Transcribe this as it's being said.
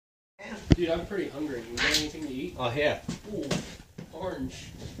Dude, I'm pretty hungry. You got anything to eat? Oh, yeah. Ooh,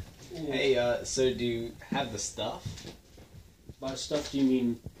 orange. Ooh. Hey, so do you have the stuff? By stuff, do you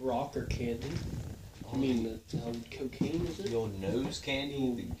mean rock or candy? I mean the cocaine, is it? The old nose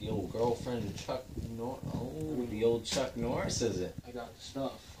candy? The old girlfriend of Chuck Norris? Oh, the old Chuck Norris, is it? I got the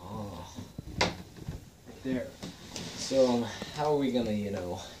stuff. Oh. Right there. So, how are we gonna,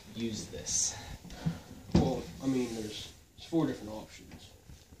 use this? Well, I mean, there's 4 different options.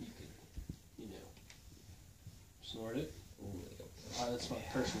 You could, snort it. Ooh, That's my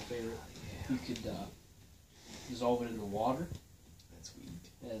personal favorite. Yeah. You could dissolve it in the water. That's weak.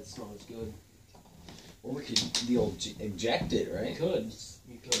 Yeah, it's not as good. Or we could the old inject it, right? You could.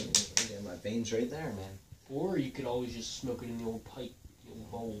 You could. Yeah, my veins right there, man. Or you could always just smoke it in the old pipe, the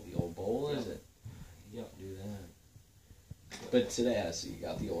old bowl. The old bowl, is it? Yeah. Do that. But today, I see you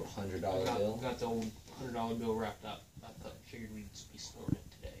got the old $100 bill. Got the old $100 bill wrapped up. Figured we'd just be snorting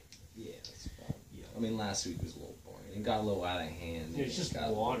it today. Yeah, that's fine. Yeah. I mean, last week was a little boring. It got a little out of hand. It was just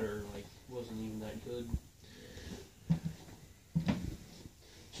water. Like, wasn't even that good.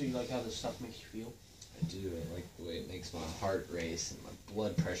 So you like how this stuff makes you feel? I do. I like the way it makes my heart race and my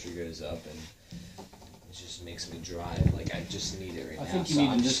blood pressure goes up, and it just makes me drive. Like, I just need it right now. I think you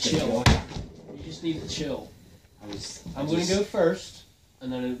need to just chill. You just need to chill. I'm going to go first,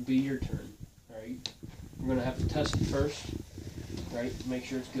 and then it'll be your turn. Alright? We're going to have to test it first. Right? Make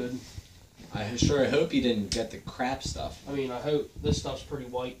sure it's good. I hope you didn't get the crap stuff. I mean, I hope. This stuff's pretty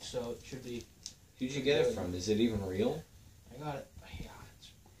white, so it should be. Who'd you get it from? Is it even real? I got it. Yeah,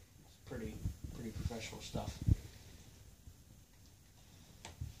 it's pretty professional stuff.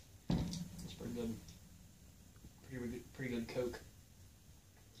 It's pretty good. Pretty good Coke.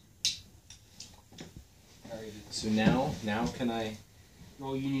 Alright. So now can I?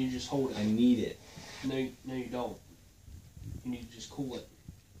 Well, you need to just hold it. I need it. No, you don't. You need to just cool it.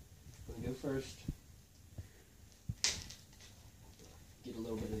 I'm gonna go first. Get a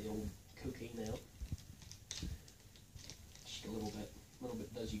little bit of the old cocaine out. Just a little bit. A little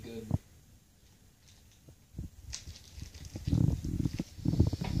bit does you good.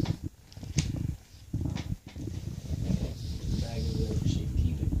 Bag of it so you can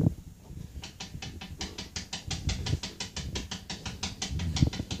keep it.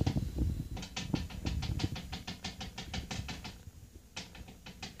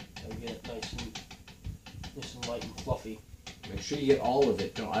 Get it nice and light and fluffy. Make sure you get all of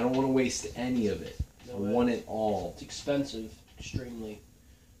it. I don't want to waste any of it. No I want it all. It's expensive, extremely.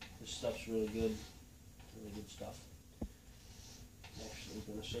 This stuff's really good. Really good stuff. Actually, I'm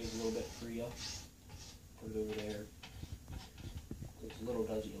going to save a little bit for you. Put it over there. Because little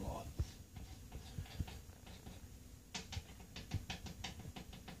does you a lot.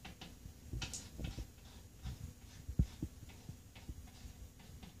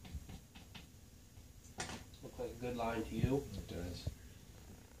 Look like a good line to you. It does.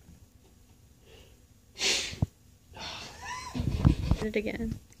 It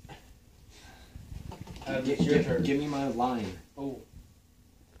again. Your turn. Give me my line. Oh.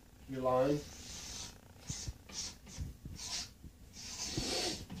 Your line.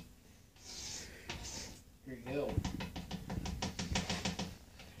 Here you go.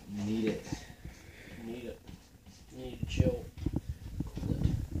 Need it. You need it. You need to chill. Cool it.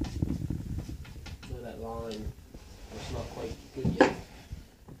 Look at that line. It's not quite good yet.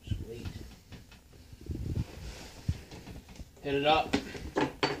 Just wait. Hit it up.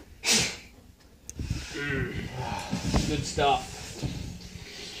 Good stuff.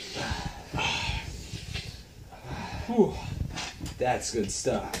 That's good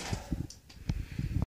stuff.